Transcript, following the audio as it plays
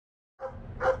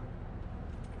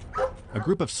A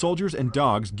group of soldiers and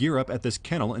dogs gear up at this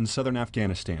kennel in southern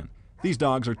Afghanistan. These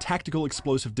dogs are tactical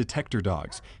explosive detector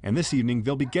dogs, and this evening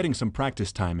they'll be getting some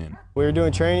practice time in. We were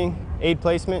doing training, aid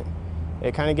placement.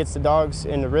 It kind of gets the dogs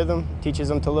in the rhythm, teaches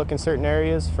them to look in certain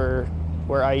areas for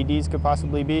where IEDs could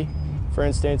possibly be. For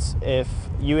instance, if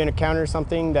you encounter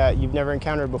something that you've never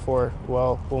encountered before,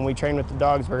 well, when we train with the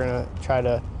dogs, we're going to try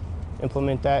to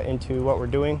implement that into what we're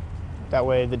doing. That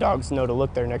way the dogs know to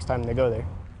look there next time they go there.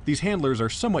 These handlers are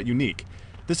somewhat unique.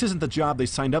 This isn't the job they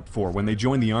signed up for when they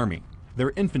joined the Army.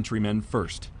 They're infantrymen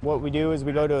first. What we do is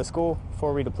we go to a school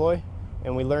before we deploy,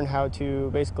 and we learn how to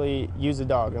basically use a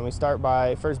dog. And we start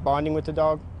by first bonding with the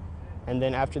dog, and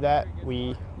then after that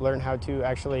we learn how to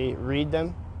actually read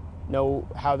them, know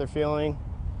how they're feeling,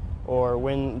 or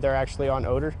when they're actually on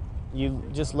odor. You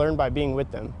just learn by being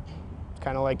with them. It's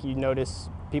kind of like you notice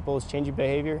people's changing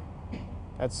behavior.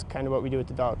 That's kind of what we do with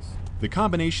the dogs. The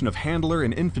combination of handler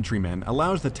and infantrymen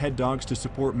allows the TED dogs to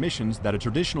support missions that a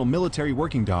traditional military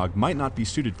working dog might not be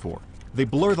suited for. They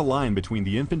blur the line between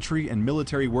the infantry and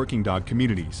military working dog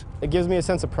communities. It gives me a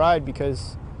sense of pride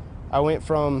because I went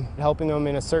from helping them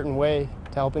in a certain way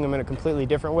to helping them in a completely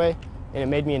different way, and it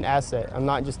made me an asset. I'm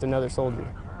not just another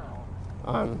soldier.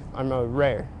 I'm a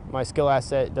rare. My skill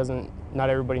asset not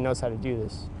everybody knows how to do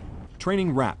this.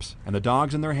 Training wraps, and the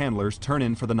dogs and their handlers turn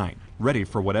in for the night, ready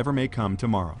for whatever may come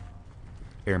tomorrow.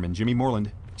 Airman Jimmy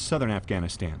Moreland, Southern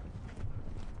Afghanistan.